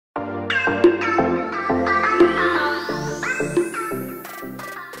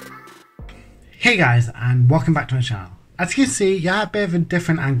Hey guys, and welcome back to my channel. As you can see, yeah, a bit of a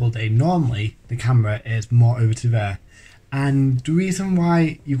different angle day. Normally, the camera is more over to there. And the reason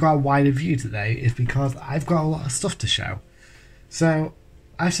why you've got a wider view today is because I've got a lot of stuff to show. So,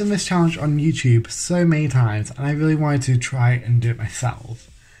 I've seen this challenge on YouTube so many times, and I really wanted to try and do it myself.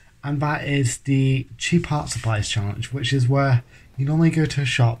 And that is the cheap art supplies challenge, which is where you normally go to a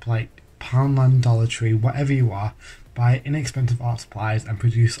shop like Poundland, Dollar Tree, whatever you are, buy inexpensive art supplies and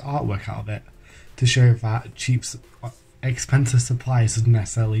produce artwork out of it, to show that cheap, expensive supplies doesn't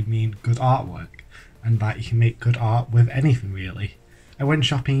necessarily mean good artwork, and that you can make good art with anything really. I went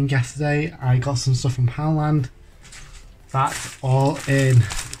shopping yesterday, I got some stuff from Poundland. That's all in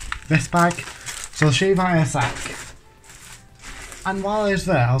this bag, so I'll show you that in a sec. And while I was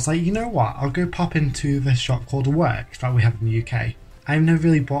there, I was like, you know what, I'll go pop into this shop called Works that we have in the UK. I've never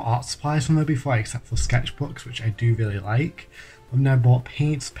really bought art supplies from there before, except for sketchbooks, which I do really like. I've never bought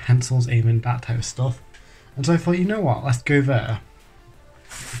paints, pencils, even that type of stuff. And so I thought, you know what, let's go there.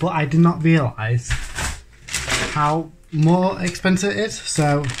 But I did not realise how more expensive it is.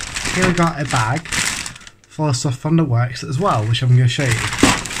 So here we got a bag full of stuff from the Works as well, which I'm going to show you.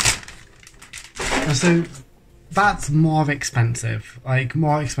 And so that's more expensive, like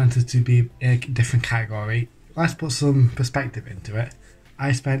more expensive to be a different category. Let's put some perspective into it.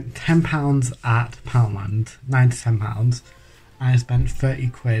 I spent £10 at Poundland, £9 to £10. I spent 30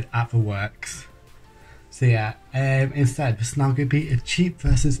 quid at the Works. So yeah, instead this is now going to be a cheap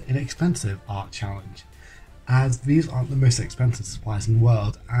versus inexpensive art challenge, as these aren't the most expensive supplies in the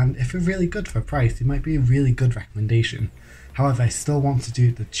world, and if they're really good for a price, they might be a really good recommendation. However, I still want to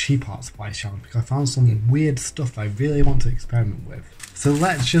do the cheap art supplies challenge because I found some weird stuff I really want to experiment with. So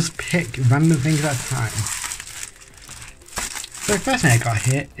let's just pick random things at a time. So the first thing I got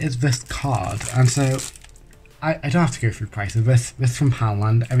here is this card, and so I don't have to go through prices. This from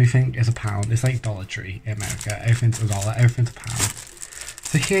Poundland, everything is £1. It's like Dollar Tree in America. Everything's $1, everything's £1.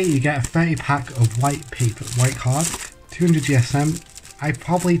 So here you get a 30 pack of white paper, white card, 200 GSM. I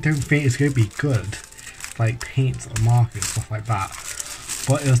probably don't think it's going to be good, like paints or markers, stuff like that.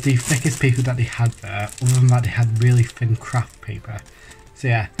 But it was the thickest paper that they had there. Other than that, they had really thin craft paper. So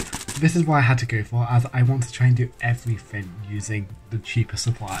yeah, this is what I had to go for, as I want to try and do everything using the cheaper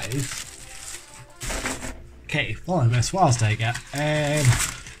supplies. Okay, following this, what else did I get?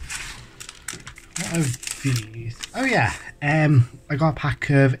 What are these? Oh yeah, I got a pack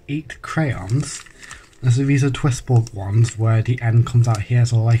of 8 crayons. And so these are twistable ones where the end comes out here,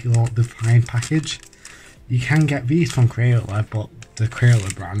 so like a little defined package. You can get these from Crayola, but the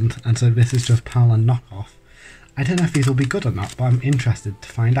Crayola brand, and so this is just Poundland knockoff. I don't know if these will be good or not, but I'm interested to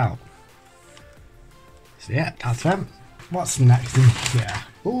find out. So yeah, that's them. What's next in here?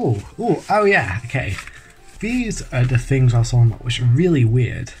 Oh yeah, okay. These are the things I was talking about, which are really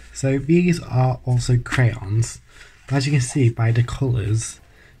weird. So these are also crayons, but as you can see by the colours,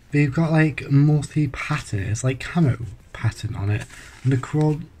 they've got like multi-pattern, it's like camo pattern on it, and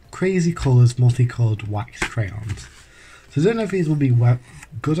the crazy colours, multicoloured wax crayons. So I don't know if these will be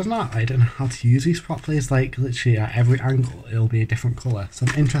good or not. I don't know how to use these properly. It's like literally at every angle it'll be a different colour, so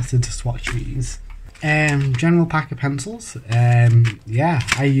I'm interested to swatch these. General pack of pencils. Yeah,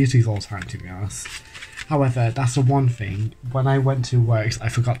 I use these all the time, to be honest. However, that's the one thing, when I went to Works I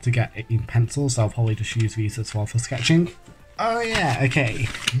forgot to get 18 pencils, so I'll probably just use these as well for sketching. Oh yeah, okay.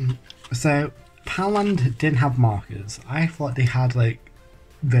 So Poundland didn't have markers. I thought they had like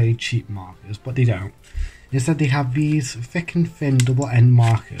very cheap markers, but they don't. Instead they have these thick and thin double end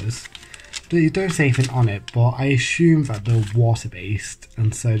markers. They don't say anything on it, but I assume that they're water based,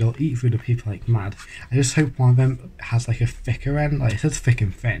 and so they'll eat through the paper like mad. I just hope one of them has like a thicker end, like it says thick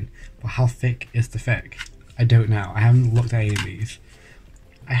and thin, but how thick is the thick? I don't know, I haven't looked at any of these.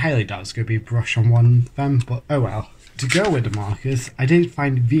 I highly doubt it's going to be a brush on one of them, but oh well. To go with the markers, I did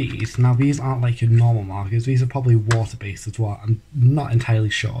find these. Now these aren't like your normal markers, these are probably water based as well, I'm not entirely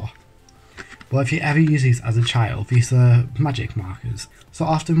sure. But if you ever use these as a child, these are magic markers. So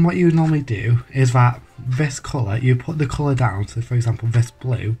often what you would normally do is that this colour, you put the colour down, so for example this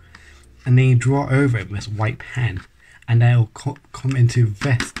blue, and then you draw over it with this white pen, and then it'll come into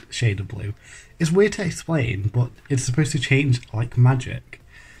this shade of blue. It's weird to explain, but it's supposed to change like magic.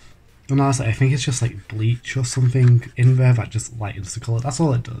 And honestly, I think it's just like bleach or something in there that just lightens the colour. That's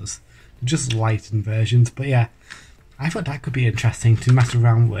all it does. Just lighten versions, but yeah. I thought that could be interesting to mess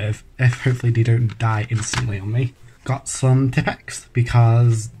around with, if hopefully they don't die instantly on me. Got some Tipp-Ex,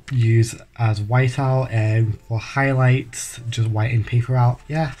 because use as whiteout and for highlights, just whiten paper out.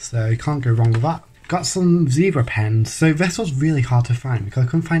 Yeah, so you can't go wrong with that. Got some zebra pens. So this was really hard to find because I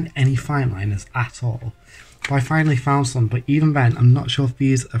couldn't find any fine liners at all. But I finally found some, but even then, I'm not sure if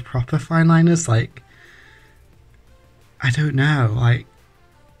these are proper fine liners. Like, I don't know. Like,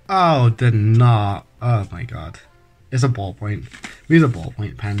 oh, they're not. Oh my god. It's a ballpoint. These are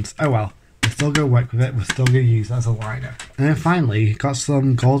ballpoint pens. Oh well. We're still going to work with it. We're still going to use it as a liner. And then finally, got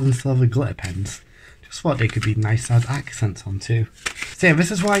some gold and silver glitter pens. Just thought they could be nice to add accents on too. So yeah,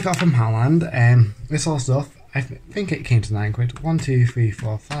 this is what I got from Poundland. This all stuff. I think it came to £9. 1, 2, 3,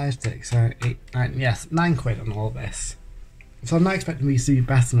 4, 5, 6, 7, 8, 9. Yes, £9 on all this. So I'm not expecting these to be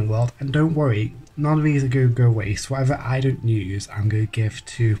best in the world. And don't worry, none of these are going to go waste. Whatever I don't use, I'm going to give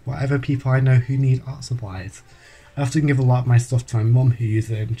to whatever people I know who need art supplies. I often give a lot of my stuff to my mum who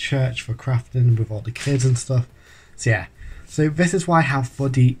uses it in church for crafting with all the kids and stuff. So yeah, so this is why I have for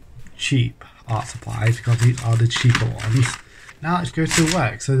the cheap art supplies, because these are the cheaper ones. Now let's go to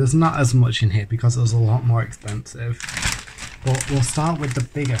work. So there's not as much in here because it was a lot more expensive. But we'll start with the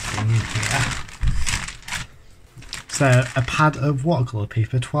bigger thing in here. So a pad of watercolour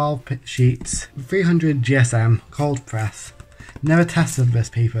paper, 12 sheets, 300 GSM, cold press. Never tested this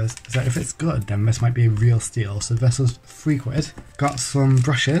paper, so if it's good then this might be a real steal. So this was £3. Got some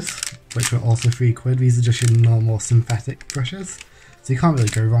brushes, which were also £3. These are just your normal synthetic brushes, so you can't really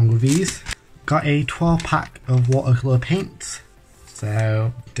go wrong with these. Got a 12 pack of watercolour paints,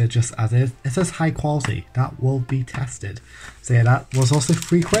 so they're just as is. It says high quality, that will be tested. So yeah, that was also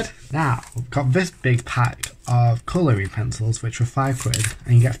 £3. Now, we've got this big pack of colouring pencils, which were £5,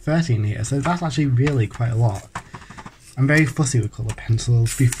 and you get 30 in here, so that's actually really quite a lot. I'm very fussy with colour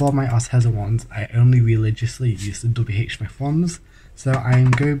pencils. Before my Arteza ones, I only religiously used the WH Smith ones, so I'm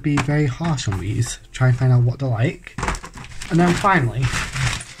going to be very harsh on these, try and find out what they're like. And then finally,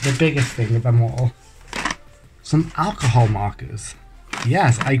 the biggest thing of them all, some alcohol markers.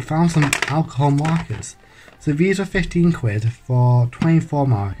 Yes, I found some alcohol markers. So these are £15 for 24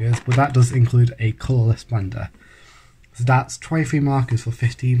 markers, but that does include a colourless blender. So that's 23 markers for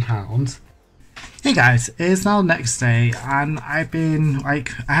 £15. Hey guys, it's now the next day and I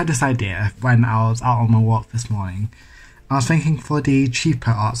had this idea when I was out on my walk this morning. I was thinking for the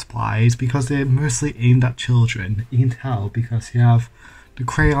cheaper art supplies, because they're mostly aimed at children. You can tell because you have the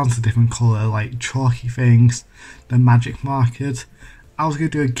crayons of different colour, like chalky things, the magic markers. I was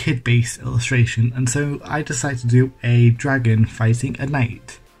going to do a kid-based illustration, and so I decided to do a dragon fighting a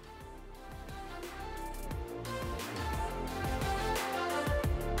knight.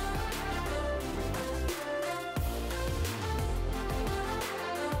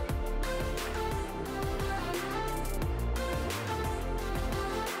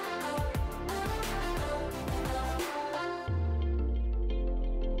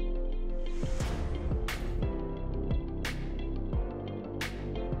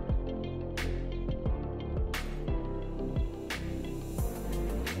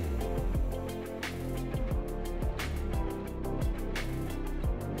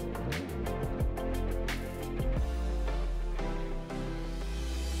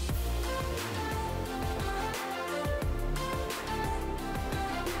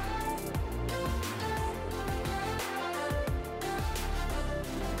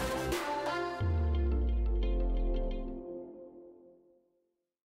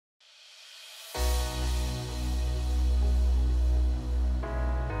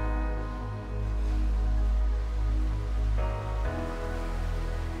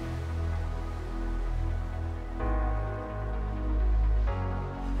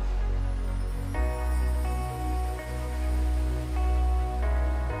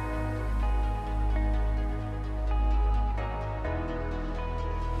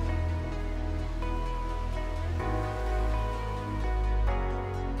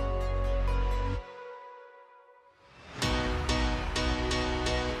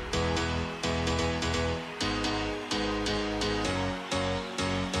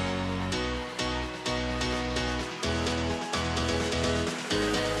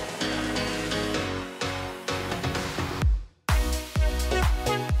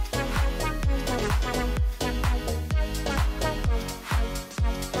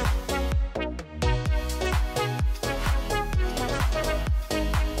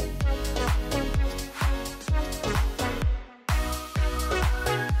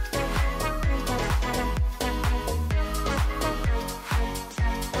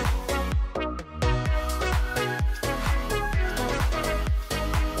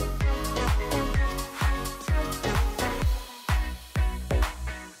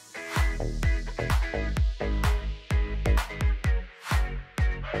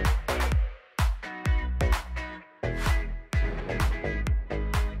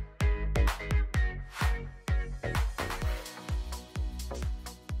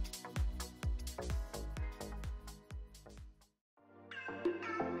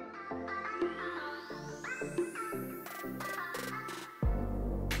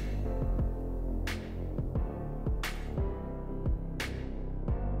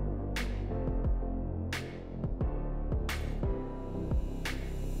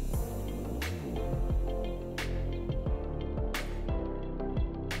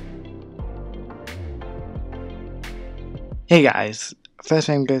 Hey guys, first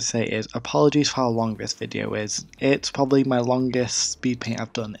thing I'm going to say is apologies for how long this video is. It's probably my longest speed paint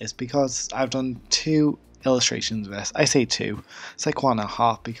I've done. It's because I've done 2 illustrations of this. I say 2, it's like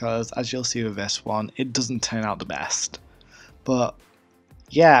 1.5 because as you'll see with this one, it doesn't turn out the best. But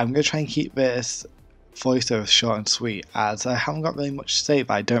yeah, I'm going to try and keep this voiceover short and sweet as I haven't got really much to say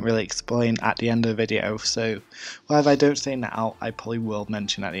but I don't really explain at the end of the video, so whatever I don't say now I probably will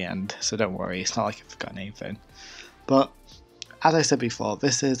mention at the end, so don't worry, it's not like I've forgotten anything. But as I said before,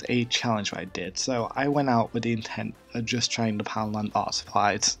 this is a challenge that I did, so I went out with the intent of just trying the Poundland art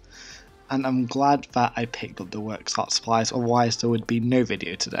supplies, and I'm glad that I picked up the Works art supplies, otherwise there would be no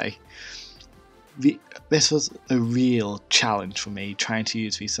video today. This was a real challenge for me trying to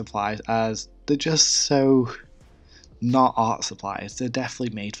use these supplies as they're just so not art supplies, they're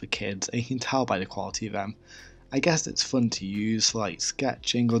definitely made for kids and you can tell by the quality of them. I guess it's fun to use for like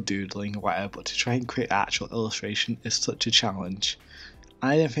sketching or doodling or whatever, but to try and create actual illustration is such a challenge.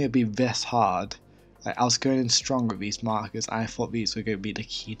 I didn't think it'd be this hard. Like, I was going in strong with these markers and I thought these were going to be the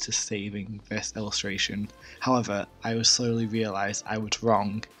key to saving this illustration. However, I would slowly realise I was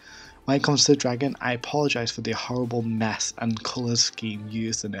wrong. When it comes to the dragon, I apologise for the horrible mess and colour scheme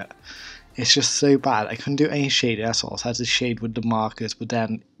used in it. It's just so bad. I couldn't do any shading at all, so I had to shade with the markers, but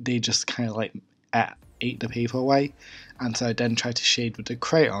then they just kind of like ate the paper away, and so I then tried to shade with the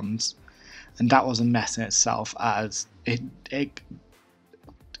crayons, and that was a mess in itself as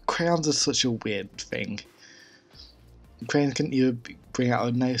crayons are such a weird thing. Crayons can either bring out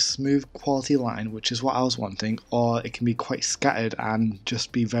a nice smooth quality line, which is what I was wanting, or it can be quite scattered and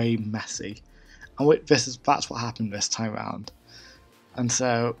just be very messy, and that's what happened this time around. And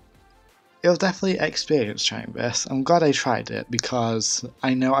so it was definitely an experience trying this. I'm glad I tried it because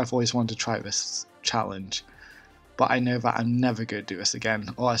I know I've always wanted to try this challenge, but I know that I'm never going to do this again,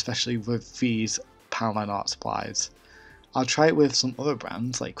 or especially with these Poundland art supplies. I'll try it with some other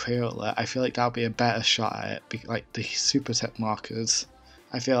brands like Crayola. I feel like that'll be a better shot at it, like the Super Tip markers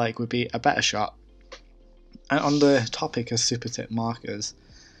I feel like would be a better shot. And on the topic of Super Tip markers,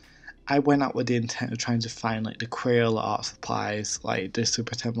 I went out with the intent of trying to find like the Crayola art supplies, like the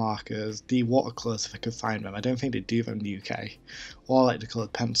Super Tip markers, the watercolours if I could find them. I don't think they do them in the UK, or like the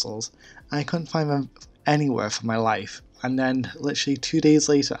coloured pencils. And I couldn't find them anywhere for my life. And then literally 2 days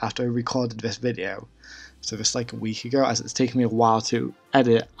later after I recorded this video, so it's like a week ago, as it's taken me a while to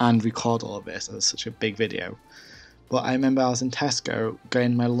edit and record all of this as it's such a big video. But I remember I was in Tesco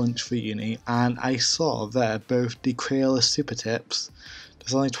getting my lunch for uni and I saw there both the Crayola Super Tips,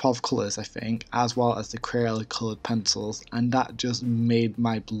 there's only 12 colours I think, as well as the Crayola coloured pencils, and that just made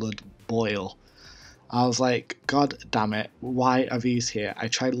my blood boil. I was like, God damn it, why are these here? I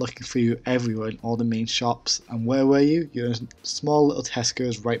tried looking for you everywhere in all the main shops, and where were you? You're in small little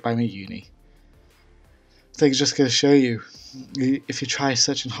Tesco's right by my uni. So it's just going to show you, if you try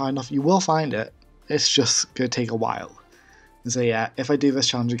searching hard enough, you will find it. It's just going to take a while. So yeah, if I do this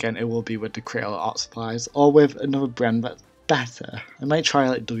challenge again, it will be with the Crayola art supplies, or with another brand that's better. I might try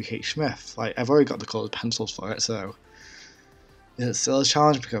like WH Smith, like I've already got the coloured pencils for it, so is it still a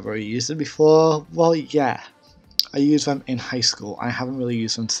challenge because I've already used it before? Well, yeah, I used them in high school. I haven't really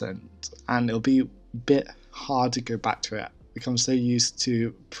used them since, and it'll be a bit hard to go back to it because I'm so used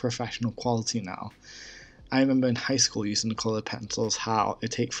to professional quality now. I remember in high school using the coloured pencils how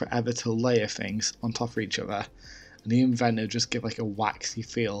it takes forever to layer things on top of each other, and the inventor just give like a waxy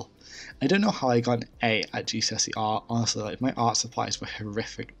feel. I don't know how I got an A at GCSE art, honestly, like my art supplies were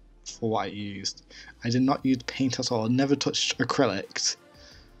horrific for what I used. I did not use paint at all, never touched acrylics,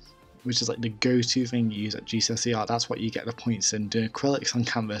 which is like the go-to thing you use at GCSE art, that's what you get the points in, doing acrylics on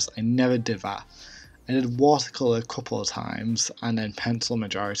canvas. I never did that. I did watercolour a couple of times, and then pencil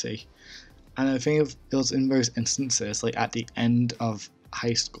majority. And I think it was in those instances, like at the end of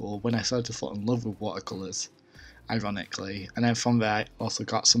high school, when I started to fall in love with watercolours, ironically. And then from there I also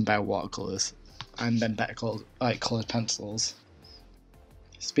got some better watercolours, and then better coloured pencils.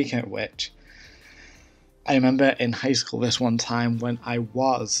 Speaking of which, I remember in high school this one time when I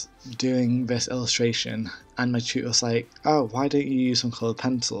was doing this illustration and my tutor was like, oh, why don't you use some coloured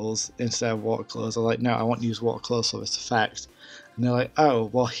pencils instead of watercolours? I was like, no, I want to use watercolours for this effect. And they're like, oh,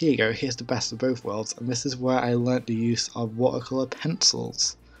 well here you go, here's the best of both worlds, and this is where I learnt the use of watercolour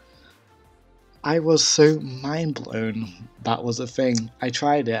pencils. I was so mind blown that was a thing. I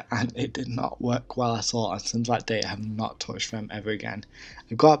tried it and it did not work well at all, and since that day I have not touched them ever again.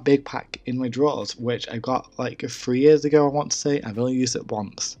 I've got a big pack in my drawers which I got like 3 years ago, I want to say. I've only used it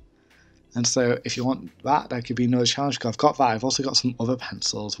once. And so if you want that could be another challenge, because I've got that. I've also got some other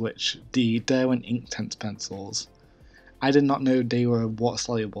pencils, which the Derwent Inktense pencils. I did not know they were water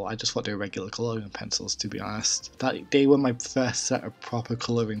soluble. I just thought they were regular colouring pencils, to be honest. They were my first set of proper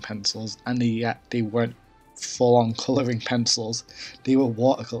colouring pencils, and yet they weren't full-on colouring pencils. They were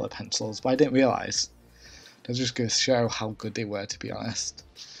watercolour pencils, but I didn't realise. That just goes to show how good they were, to be honest.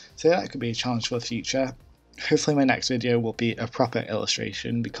 So that could be a challenge for the future. Hopefully my next video will be a proper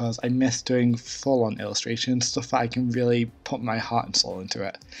illustration, because I miss doing full-on illustration, stuff that I can really put my heart and soul into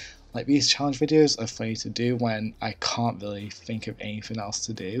it. Like, these challenge videos are funny to do when I can't really think of anything else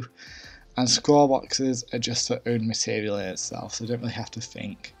to do. And scroll boxes are just their own material in itself, so I don't really have to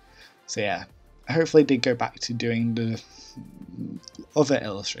think. So yeah, hopefully they go back to doing the other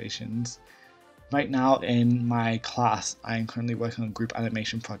illustrations. Right now in my class, I am currently working on a group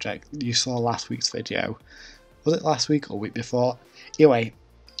animation project. You saw last week's video. Was it last week or week before? Anyway,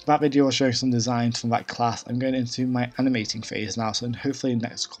 that video was showing some designs from that class. I'm going into my animating phase now, so hopefully in the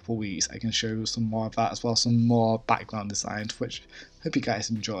next couple of weeks I can show some more of that, as well as some more background designs, which I hope you guys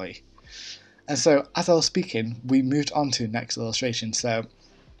enjoy. And so, as I was speaking, we moved on to the next illustration. So,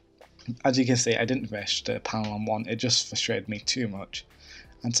 as you can see, I didn't finish the panel on one, it just frustrated me too much.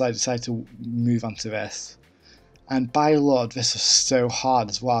 And so I decided to move on to this. And by Lord, this was so hard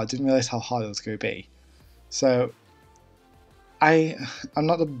as well. I didn't realise how hard it was going to be. So, I'm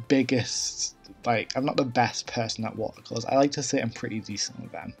not the biggest, I'm not the best person at watercolours. I like to say I'm pretty decent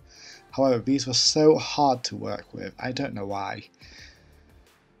with them. However, these were so hard to work with. I don't know why.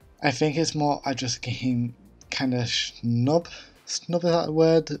 I think it's more I just became kind of snub. Snub, is that a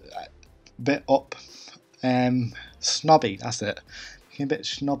word? A bit up. Snobby, that's it. Became a bit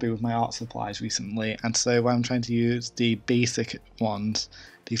snobby with my art supplies recently, and so when I'm trying to use the basic ones,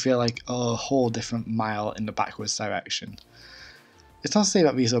 they feel like a whole different mile in the backwards direction. It's not to say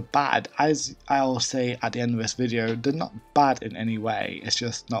that these are bad. As I'll say at the end of this video, they're not bad in any way, it's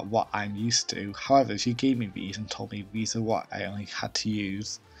just not what I'm used to. However, if you gave me these and told me these are what I only had to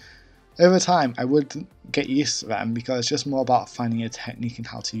use, over time I would get used to them, because it's just more about finding a technique and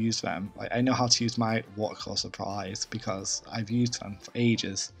how to use them. Like, I know how to use my watercolour supplies because I've used them for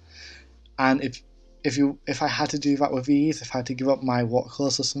ages. And if I had to do that with these, if I had to give up my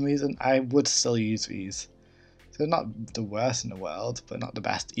watercolours for some reason, I would still use these. So not the worst in the world, but not the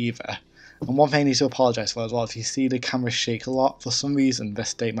best either. And one thing I need to apologise for as well, if you see the camera shake a lot, for some reason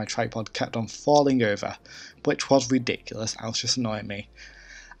this day my tripod kept on falling over, which was ridiculous, and it was just annoying me.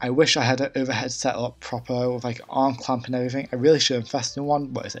 I wish I had an overhead set up proper with like arm clamp and everything. I really should invest in one,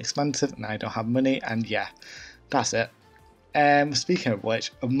 but it's expensive and I don't have money, and yeah, that's it. Speaking of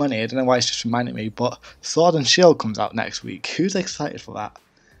which, of money, I don't know why it's just reminding me, but Sword and Shield comes out next week. Who's excited for that?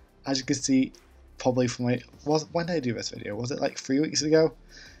 As you can see, probably from when did I do this video? Was it like 3 weeks ago?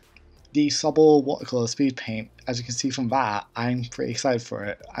 The Sobble watercolour speed paint, as you can see from that, I'm pretty excited for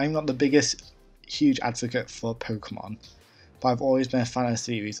it. I'm not the biggest huge advocate for Pokemon, but I've always been a fan of the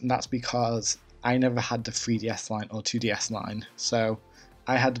series, and that's because I never had the 3DS line or 2DS line. So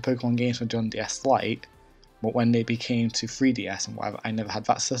I had the Pokemon games when on DS Lite, but when they became to 3DS and whatever, I never had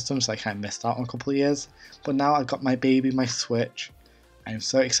that system, so I kind of missed out on a couple of years. But now I've got my baby, my Switch. I'm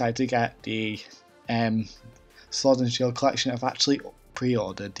so excited to get the Sword and Shield collection. I've actually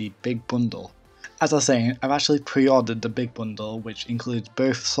pre-ordered the big bundle. As I was saying, I've actually pre-ordered the big bundle, which includes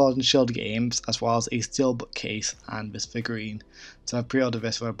both Sword and Shield games, as well as a steelbook case and this figurine. So I've pre-ordered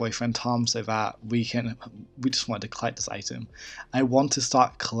this for my boyfriend Tom, so that we just wanted to collect this item. I want to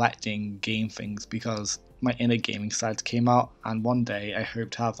start collecting game things because my inner gaming side came out, and one day I hope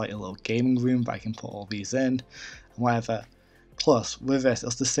to have like a little gaming room that I can put all these in, and whatever. Plus, with this,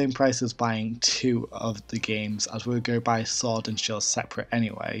 it's the same price as buying 2 of the games, as we would go buy Sword and Shield separate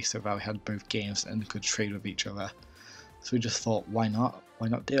anyway, so that we had both games and could trade with each other. So we just thought, why not? Why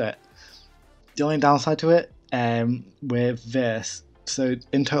not do it? The only downside to it, with this, so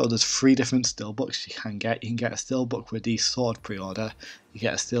in total there's 3 different steelbooks you can get. You can get a steelbook with the Sword pre-order, you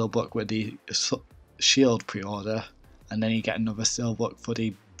get a steelbook with the Shield pre-order, and then you get another steelbook for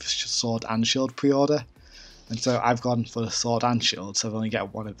the Sword and Shield pre-order. And so I've gone for the Sword and Shield, so I've only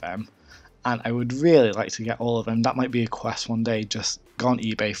get one of them. And I would really like to get all of them. That might be a quest one day, just go on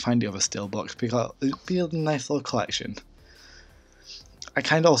eBay, find the other steelbooks, because it would be a nice little collection. I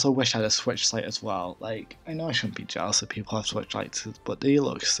kind of also wish I had a Switch Lite as well. Like, I know I shouldn't be jealous that people have Switch Lites, but they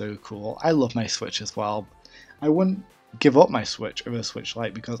look so cool. I love my Switch as well. I wouldn't give up my Switch over a Switch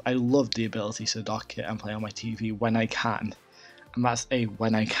Lite because I love the ability to dock it and play on my TV when I can. And that's a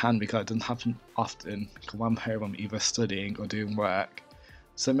when I can, because it doesn't happen often, because when I'm home I'm either studying or doing work.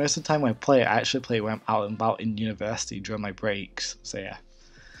 So most of the time when I play it, I actually play when I'm out and about in university during my breaks. So yeah,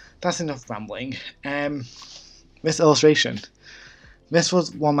 that's enough rambling. This illustration. This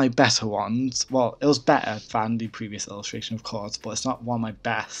was one of my better ones. Well, it was better than the previous illustration, of course, but it's not one of my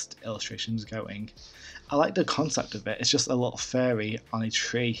best illustrations going. I like the concept of it. It's just a little fairy on a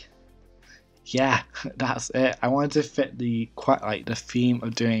tree. Yeah, that's it. I wanted to fit the theme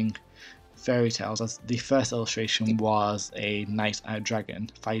of doing fairy tales, as the first illustration was a knight and a dragon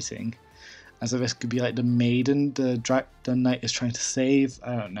fighting, and so this could be like the maiden the knight is trying to save.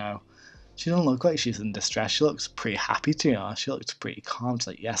 I don't know. She doesn't look like she's in distress. She looks pretty happy, to be honest. She looks pretty calm. It's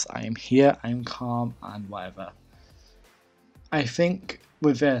like, yes, I am here, I am calm, and whatever. I think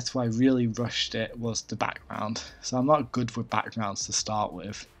with this, what I really rushed it was the background. So I'm not good with backgrounds to start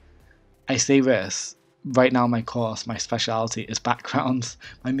with. I say this, right now in my course, my speciality is backgrounds.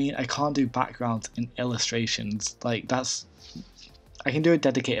 I mean, I can't do backgrounds in illustrations. Like, I can do a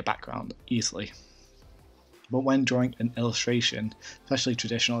dedicated background easily. But when drawing an illustration, especially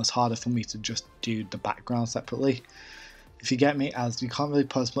traditional, it's harder for me to just do the background separately. If you get me, as you can't really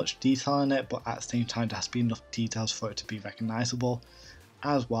put as much detail in it, but at the same time there has to be enough details for it to be recognisable.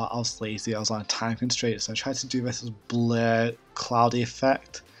 As well, I was lazy, I was on a time constraint, so I tried to do this as blur, cloudy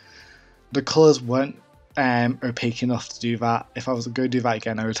effect. The colours weren't opaque enough to do that. If I was to go do that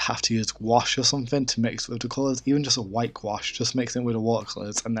again, I would have to use gouache or something to mix with the colours, even just a white gouache, just mixing with the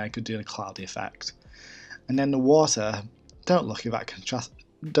watercolours, and then I could do a cloudy effect. And then the water, don't look at that contrast,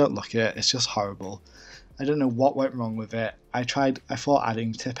 don't look at it, it's just horrible. I don't know what went wrong with it. I thought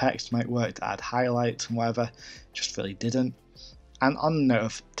adding Tipp-Ex might work to add highlights and whatever, it just really didn't. And on the note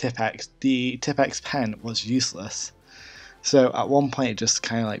of Tipp-Ex, the Tipp-Ex pen was useless. So at one point it just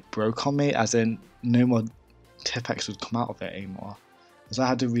kind of like broke on me, as in no more Tipp-Ex would come out of it anymore. So I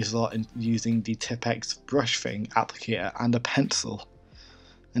had to resort in using the Tipp-Ex brush thing, applicator, and a pencil.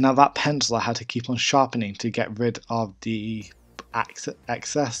 And now that pencil I had to keep on sharpening to get rid of the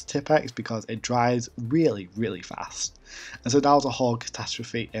excess Tipp-Ex because it dries really, really fast. And so that was a whole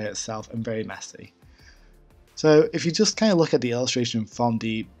catastrophe in itself and very messy. So if you just kind of look at the illustration from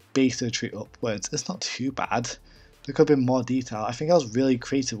the base of the tree upwards, it's not too bad. There could have been more detail. I think I was really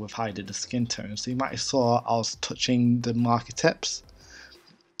creative with how I did the skin tone. So you might have saw I was touching the marker tips.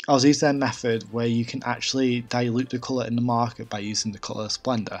 I was using a method where you can actually dilute the colour in the marker by using the Colourless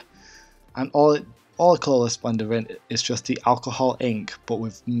Blender. And all the Colourless Blender in is just the alcohol ink but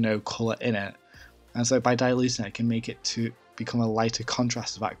with no colour in it. And so by diluting it, I can make it to become a lighter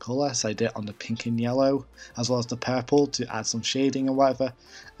contrast of that colour. So I did it on the pink and yellow as well as the purple to add some shading and whatever.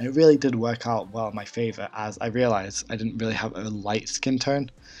 And it really did work out well in my favour, as I realised I didn't really have a light skin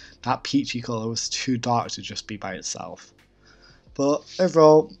tone. That peachy colour was too dark to just be by itself. But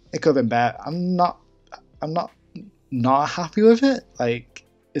overall, it could have been better. I'm not happy with it. Like,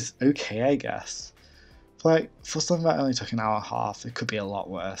 it's okay, I guess. But like, for something that only took an hour and a half, it could be a lot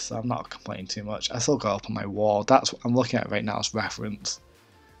worse. So I'm not complaining too much. I still got up on my wall. That's what I'm looking at right now as reference.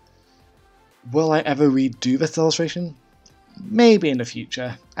 Will I ever redo this illustration? Maybe in the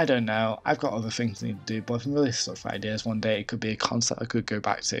future. I don't know. I've got other things to need to do, but if I'm really stuck for ideas one day, it could be a concept I could go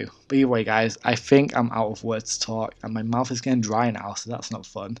back to. But either way, guys, I think I'm out of words to talk, and my mouth is getting dry now, so that's not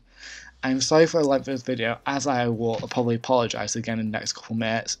fun. I'm sorry for the length of this video, as I will probably apologise again in the next couple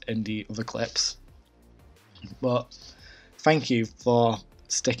minutes in the other clips. But thank you for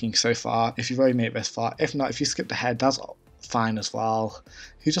sticking so far, if you've already made it this far. If not, if you skipped ahead, that's fine as well.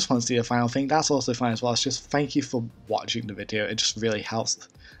 If you just want to see the final thing, that's also fine as well. It's just thank you for watching the video. It just really helps,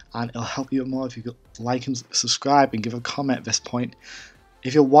 and it'll help you more if you could like and subscribe and give a comment at this point.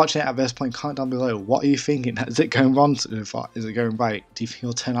 If you're watching it at this point, comment down below. What are you thinking? Is it going wrong so far? Is it going right? Do you think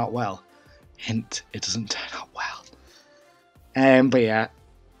it'll turn out well? Hint, it doesn't turn out well. But yeah,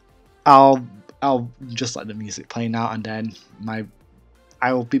 I'll just let the music play now, and then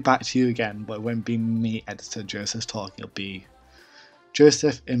I will be back to you again, but it won't be me, editor Joseph, talking. It'll be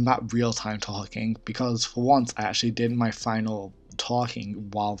Joseph in that real time talking, because for once I actually did my final talking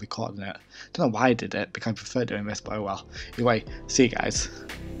while recording it. Don't know why I did it, because I prefer doing this, but oh well. Anyway, see you guys.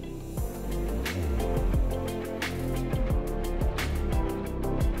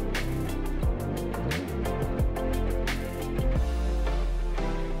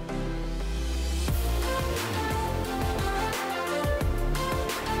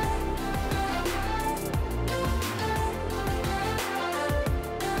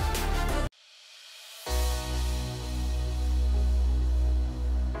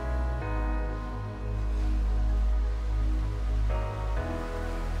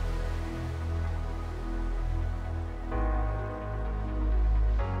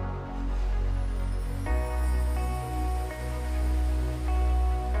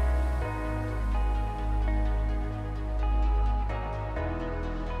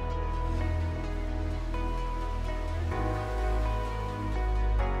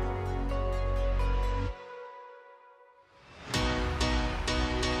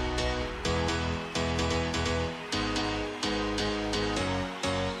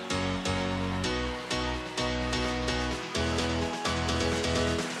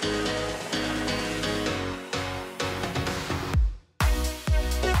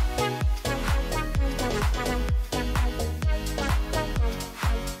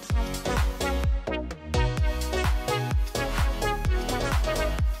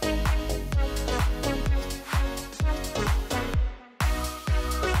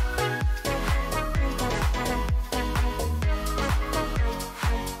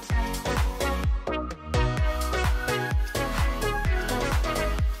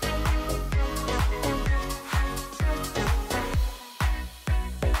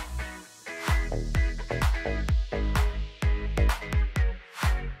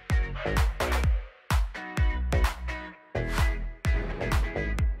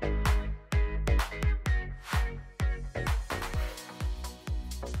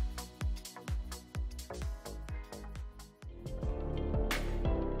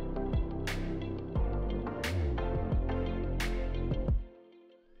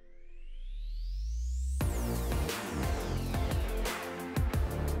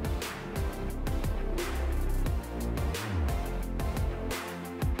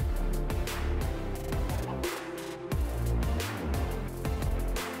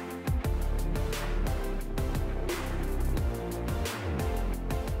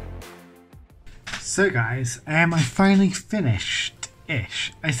 So guys, I finally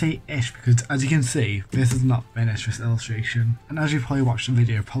finished-ish. I say ish because as you can see, this is not finished, this illustration. And as you probably watched the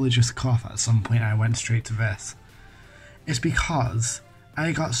video, probably just cut off at some point and I went straight to this. It's because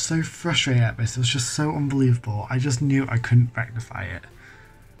I got so frustrated at this, it was just so unbelievable. I just knew I couldn't rectify it.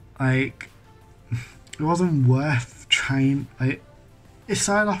 Like, it wasn't worth trying. Like, it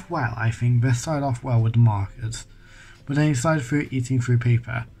started off well, I think. This started off well with the markers. But then it started through eating through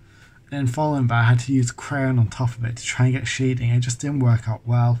paper. Then following that, I had to use crayon on top of it to try and get shading. It just didn't work out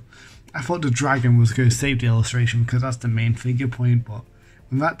well. I thought the dragon was going to save the illustration because that's the main figure point, but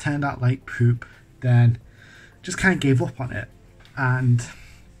when that turned out like poop, then just kind of gave up on it. And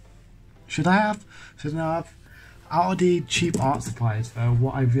should I have? Out of the cheap art supplies though,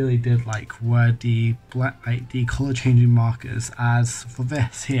 what I really did like were the colour changing markers. As for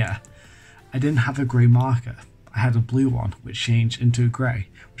this here, I didn't have a grey marker. I had a blue one which changed into a grey,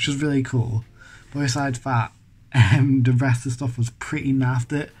 which was really cool. But besides that, the rest of the stuff was pretty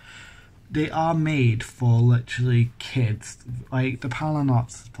naffed. They are made for literally kids. Like, the Paladin art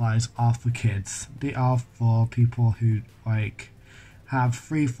supplies are for kids. They are for people who like have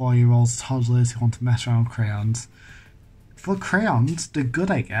 3-4-year-olds, toddlers who want to mess around with crayons. For crayons, they're good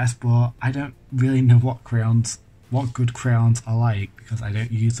I guess, but I don't really know what good crayons are like because I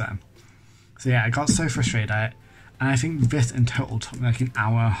don't use them. So yeah, I got so frustrated at it, and I think this in total took me like an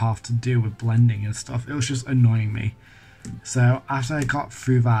hour and a half to do with blending and stuff. It was just annoying me. So after I got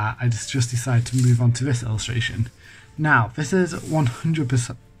through that, I just decided to move on to this illustration. Now, this is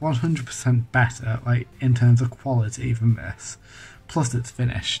 100% better, like in terms of quality than this. Plus it's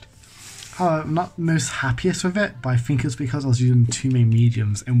finished. However, I'm not most happiest with it, but I think it's because I was using two main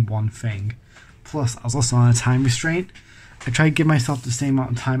mediums in one thing. Plus, I was also on a time restraint. I tried to give myself the same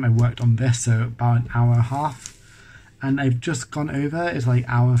amount of time I worked on this, so about an hour and a half. And I've just gone over, it's like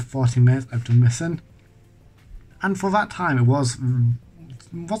hour and 40 minutes I've done missing. And for that time, it wasn't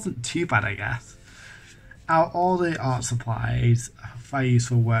too bad, I guess. Out of all the art supplies I use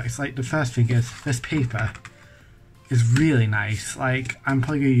for work, it's like the first thing is this paper is really nice. Like, I'm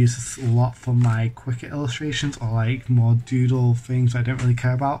probably going to use this a lot for my quicker illustrations or like more doodle things I don't really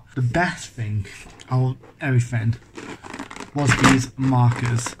care about. The best thing out of everything was these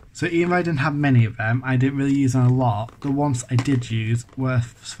markers. So even though I didn't have many of them, I didn't really use them a lot. The ones I did use were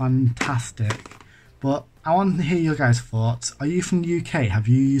fantastic. But I want to hear your guys' thoughts. Are you from the UK? Have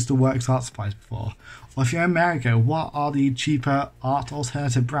you used the Works art supplies before? Or if you're in America, what are the cheaper art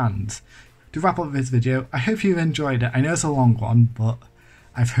alternative brands? To wrap up this video, I hope you've enjoyed it. I know it's a long one, but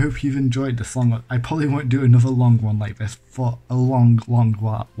I hope you've enjoyed this long one. I probably won't do another long one like this for a long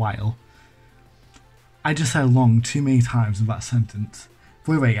while. I just said long too many times in that sentence.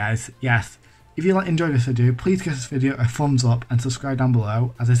 But anyway guys, yes, if you enjoyed this video, please give this video a thumbs up and subscribe down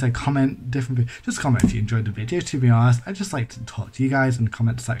below. As I said, comment just comment if you enjoyed the video. To be honest, I just like to talk to you guys in the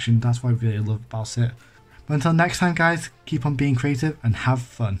comment section. That's what I really love about it. But until next time guys, keep on being creative and have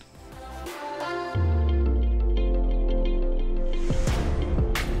fun.